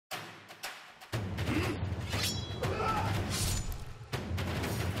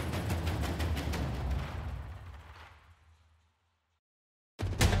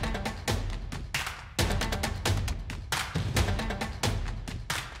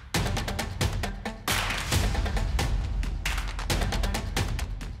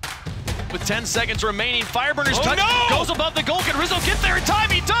with 10 seconds remaining. Fireburner's touch goes above the goal. Can Rizzo get there in time?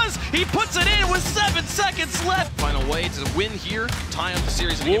 He does! He puts it in with 7 seconds left. Final way to win here. Tie up the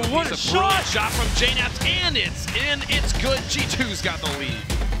series. And what a shot! Shot from JKnaps, and it's in. It's good. G2's got the lead.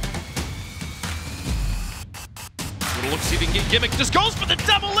 Little look, see if he can get Gimmick. Just goes for the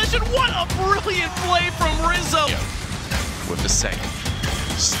demolition. What a brilliant play from Rizzo. With the save.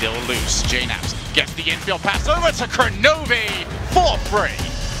 Still loose. JKnaps gets the infield pass over to Kronovi for free.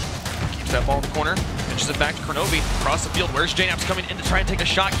 Keeps that ball in the corner. Pitches it back to Kronovi. Across the field. Where's JKnaps coming in to try and take a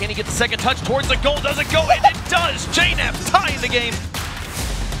shot? Can he get the second touch towards the goal? Does it go? And it does. JKnaps tying the game.